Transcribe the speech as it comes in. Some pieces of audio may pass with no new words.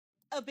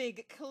A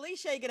big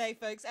cliche g'day,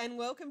 folks, and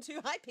welcome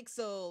to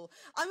Hypixel.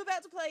 I'm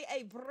about to play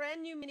a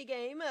brand new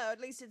minigame, or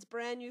at least it's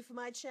brand new for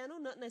my channel,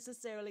 not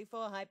necessarily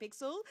for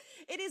Hypixel.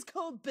 It is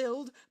called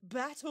Build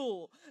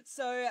Battle.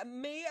 So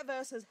me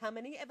versus how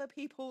many ever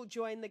people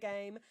join the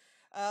game.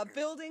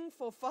 Building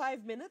for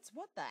 5 minutes.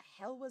 What the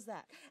hell was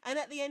that? And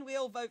at the end, we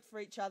all vote for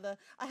each other.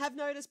 I have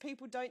noticed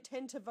people don't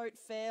tend to vote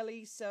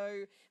fairly,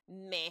 so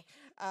meh.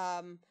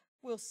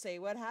 We'll see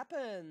what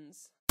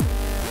happens.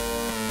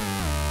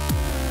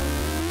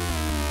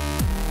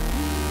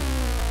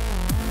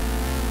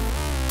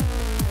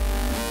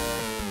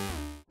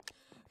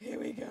 Here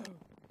we go.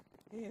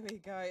 Here we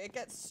go. It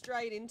gets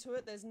straight into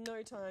it. There's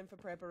no time for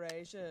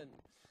preparation.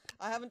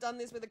 I haven't done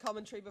this with a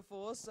commentary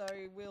before, so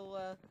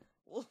we'll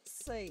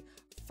see.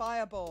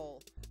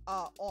 Fireball.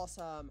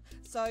 Awesome.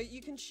 So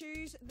you can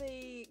choose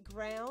the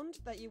ground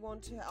that you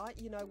want to...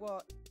 you know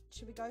what?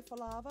 Should we go for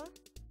lava?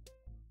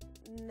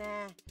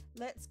 Nah.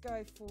 Let's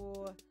go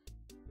for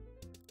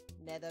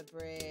nether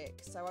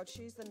brick. So I'll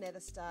choose the nether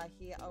star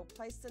here. I'll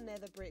place the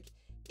nether brick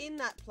in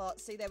that plot.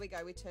 See, there we go,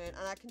 we turn,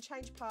 and I can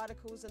change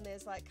particles, and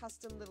there's like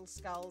custom little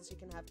skulls you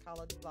can have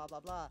colored, blah blah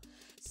blah.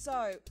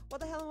 So what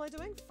the hell am I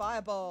doing?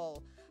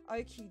 Fireball.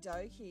 Okie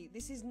dokie.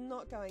 This is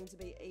not going to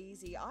be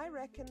easy. I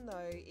reckon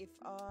though, if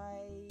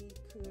I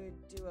could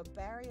do a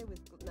barrier with,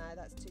 no,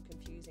 that's too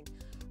confusing.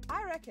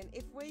 I reckon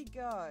if we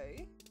go,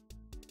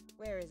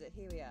 where is it?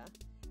 Here we are.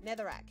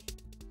 Netherrack.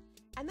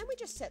 And then we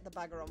just set the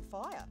bugger on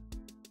fire.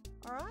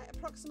 Alright,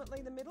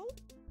 approximately the middle.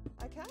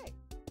 Okay.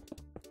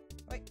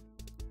 Wait.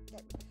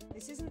 Okay.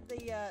 This isn't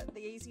the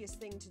easiest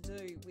thing to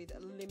do with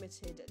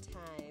limited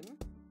time.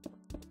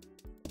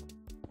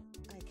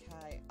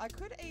 Okay. I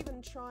could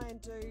even try and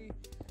do...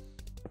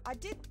 I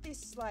did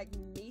this like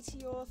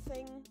meteor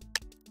thing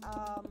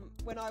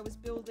when I was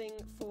building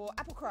for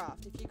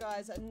Applecraft. If you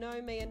guys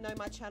know me and know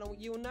my channel,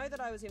 you'll know that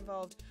I was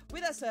involved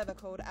with a server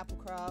called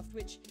Applecraft,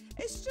 which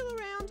is still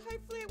around.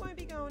 Hopefully it won't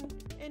be going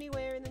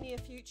anywhere in the near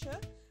future.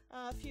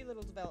 A few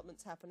little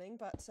developments happening,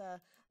 but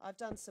I've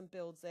done some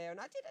builds there, and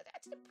I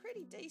did a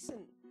pretty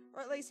decent,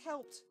 or at least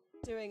helped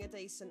doing a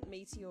decent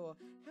meteor.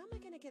 How am I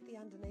going to get the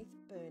underneath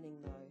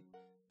burning though?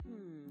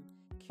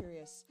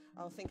 Curious.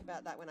 I'll think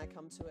about that when I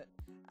come to it.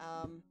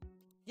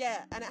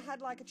 Yeah, and it had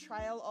like a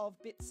trail of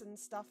bits and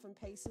stuff and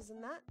pieces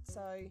and that,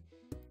 so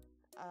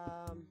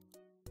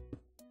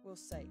we'll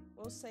see.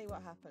 We'll see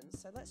what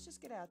happens. So let's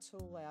just get our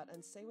tool out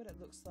and see what it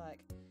looks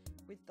like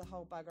with the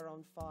whole bugger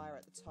on fire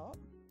at the top.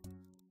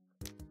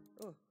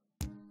 Oh,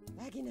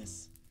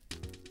 lagginess.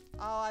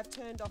 Oh, I've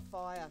turned off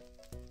fire.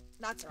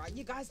 That's alright,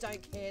 you guys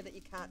don't care that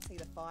you can't see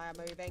the fire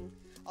moving.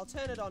 I'll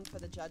turn it on for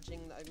the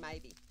judging though,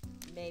 maybe.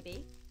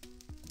 Maybe.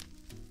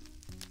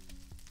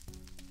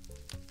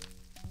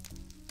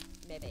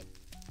 Maybe.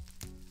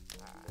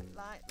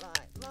 Alright,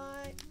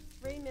 light.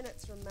 3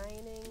 minutes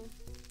remaining.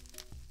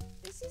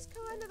 This is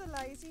kind of the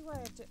lazy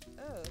way of doing...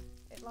 Oh,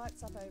 it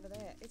lights up over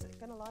there. Is it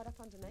going to light up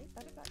underneath?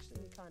 That would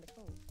actually be kind of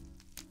cool.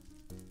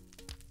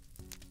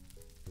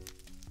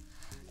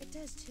 It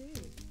does too.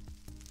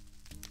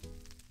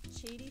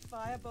 Cheaty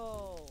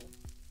fireball.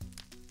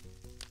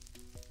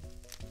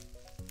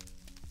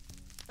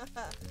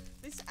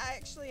 This, I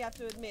actually have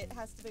to admit,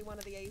 has to be one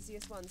of the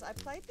easiest ones. I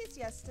played this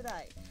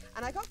yesterday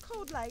and I got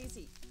called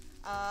lazy.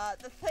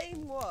 The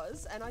theme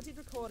was, and I did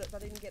record it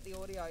but I didn't get the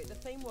audio, the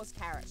theme was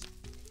carrot.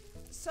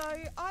 So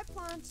I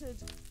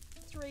planted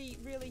 3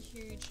 really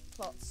huge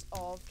plots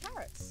of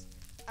carrots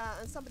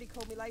and somebody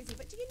called me lazy,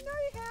 but do you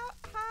know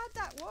how hard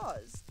that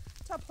was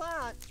to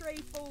plant 3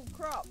 full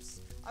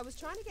crops? I was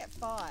trying to get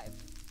 5,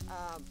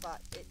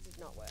 but it did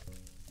not work.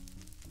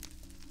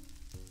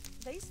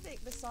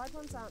 The side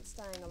ones aren't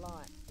staying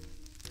alight.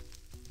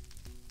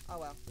 Oh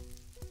well.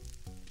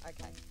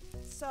 Okay.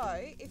 So,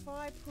 if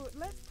I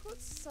let's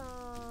put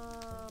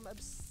some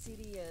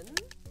obsidian,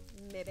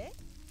 maybe,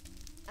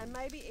 and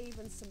maybe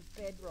even some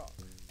bedrock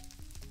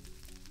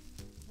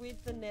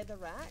with the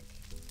netherrack.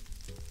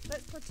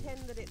 Let's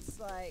pretend that it's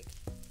like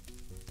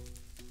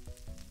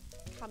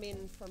come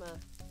in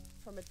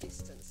from a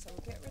distance. So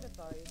we'll get rid of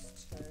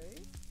those 2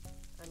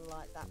 and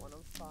light that one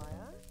on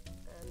fire.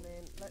 And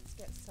then let's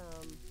get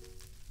some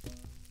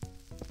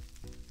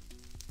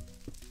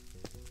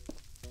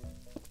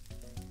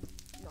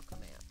knock them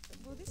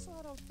out. Will this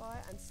light on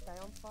fire and stay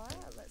on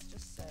fire? Let's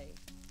just see.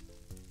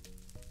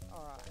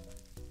 Alright.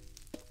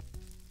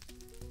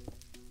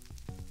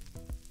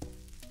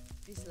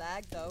 This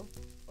lag though.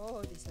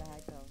 Oh, this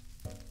lag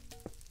though.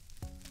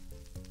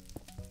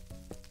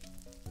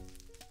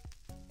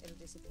 It'll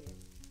disappear.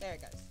 There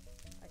it goes.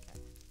 Okay.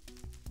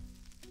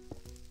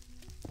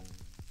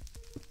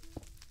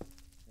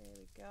 There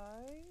we go.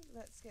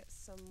 Let's get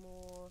some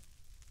more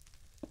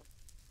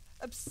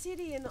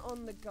obsidian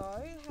on the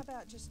go. How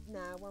about just,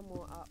 nah, one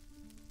more up.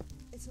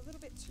 It's a little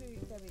bit too,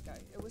 there we go.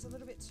 It was a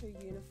little bit too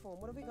uniform.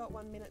 What have we got?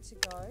 1 minute to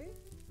go.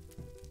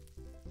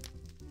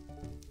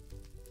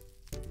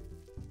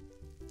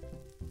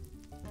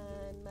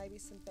 And maybe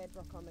some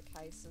bedrock on the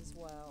case as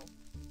well.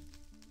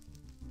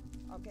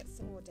 I'll get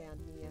some more down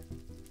here.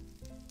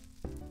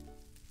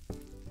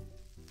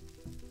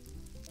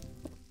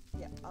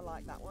 I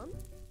like that one.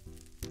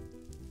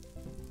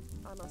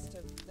 I must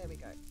have, there we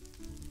go.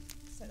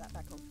 Set that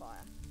back on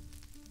fire.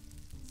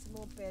 Some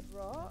more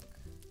bedrock.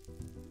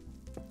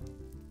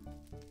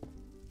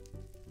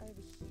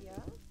 Over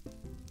here.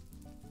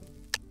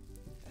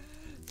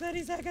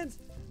 30 seconds!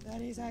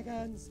 30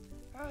 seconds!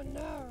 Oh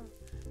no!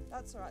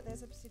 That's alright,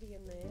 there's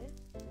obsidian there.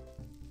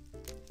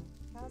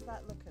 How's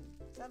that looking?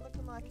 Is that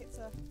looking like it's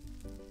a...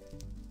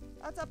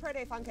 That's a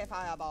pretty funky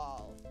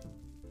fireball.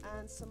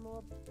 And some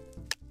more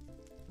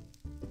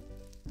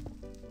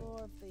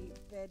of the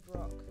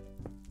bedrock.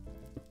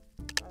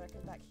 I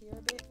reckon back here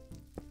a bit.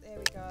 There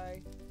we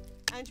go.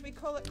 And should we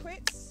call it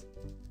quits?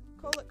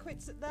 Call it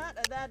quits at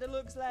that? That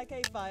looks like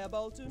a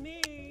fireball to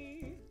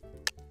me.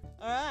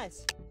 Alright,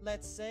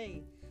 let's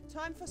see.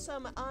 Time for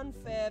some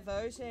unfair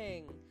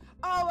voting.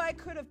 Oh, I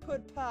could have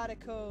put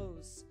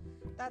particles.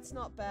 That's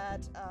not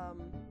bad.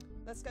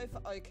 Let's go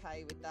for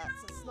okay with that.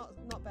 So it's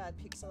not bad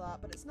pixel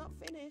art, but it's not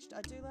finished.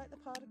 I do like the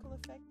particle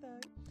effect though.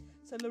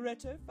 So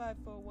Loretto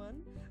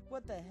 541,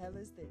 what the hell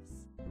is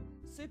this?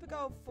 Super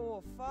Gold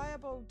 4,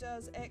 fireball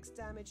does X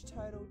damage,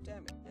 total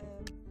damage.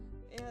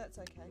 Yeah, that's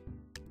okay.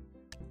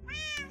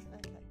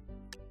 Okay.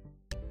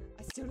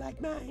 I still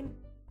like mine.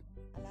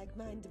 I like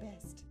mine the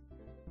best.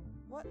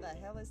 What the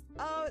hell is...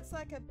 Oh, it's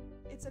like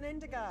it's an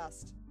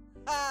Endergast.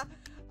 I'm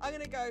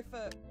gonna go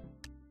for...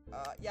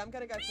 yeah, I'm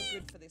gonna go for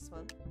good for this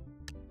one.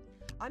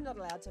 I'm not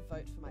allowed to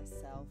vote for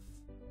myself.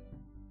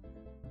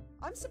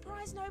 I'm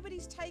surprised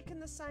nobody's taken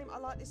the same... I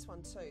like this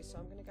one too, so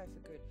I'm gonna go for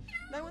good.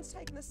 No one's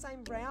taken the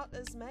same route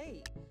as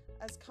me,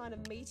 as kind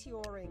of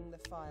meteoring the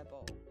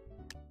fireball.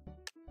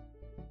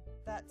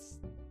 That's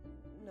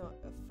not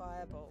a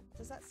fireball.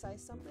 Does that say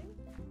something?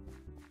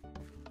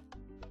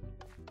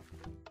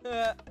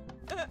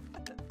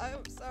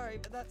 I'm sorry,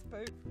 but that's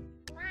poop.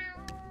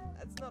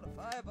 That's not a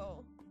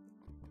fireball.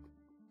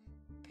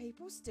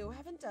 People still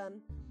haven't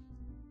done...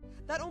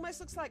 That almost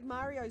looks like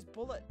Mario's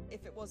bullet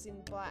if it was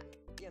in black,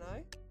 you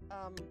know?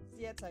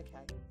 Yeah, it's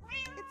okay.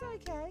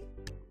 It's okay.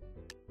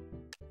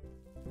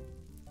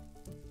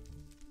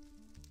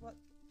 What?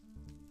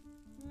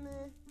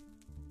 Meh.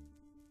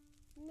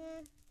 Nah,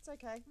 it's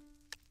okay.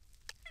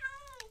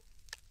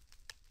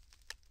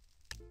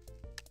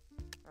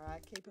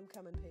 Alright, keep them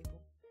coming,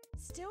 people.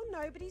 Still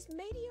nobody's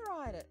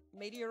meteorite it.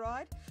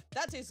 Meteorite?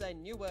 That is a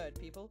new word,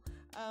 people.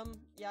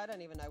 Yeah, I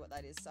don't even know what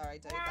that is. Sorry,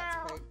 dude.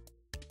 That's poop.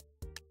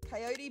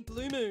 Coyote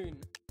Blue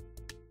Moon.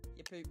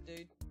 You poop,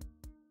 dude.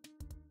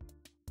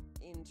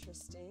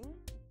 Interesting.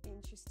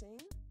 Interesting.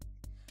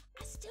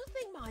 I still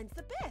think mine's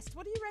the best.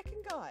 What do you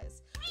reckon,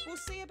 guys? We'll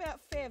see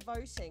about fair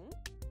voting.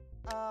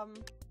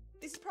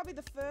 This is probably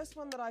the first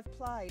one that I've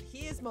played.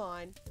 Here's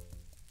mine.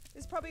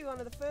 This is probably one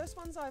of the first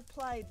ones I've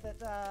played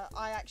that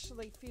I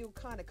actually feel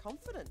kind of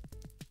confident.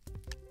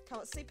 Come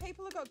on, see,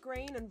 people have got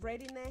green and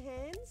red in their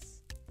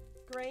hands.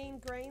 Green,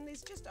 green,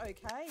 there's just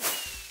okay.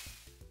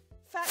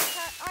 Fat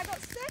Cat, I got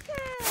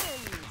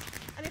second!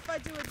 And if I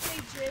do a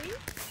GG,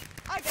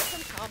 I get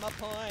some karma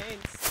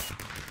points.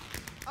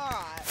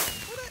 Alright,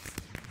 well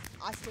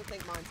I still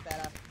think mine's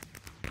better.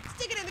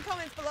 Stick it in the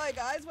comments below,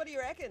 guys, what do you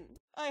reckon?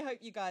 I hope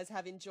you guys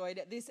have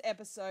enjoyed this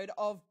episode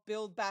of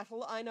Build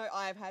Battle. I know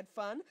I've had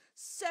fun.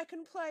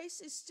 Second place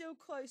is still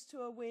close to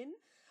a win.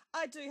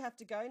 I do have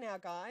to go now,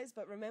 guys,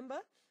 but remember,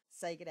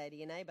 say g'day to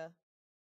your neighbour.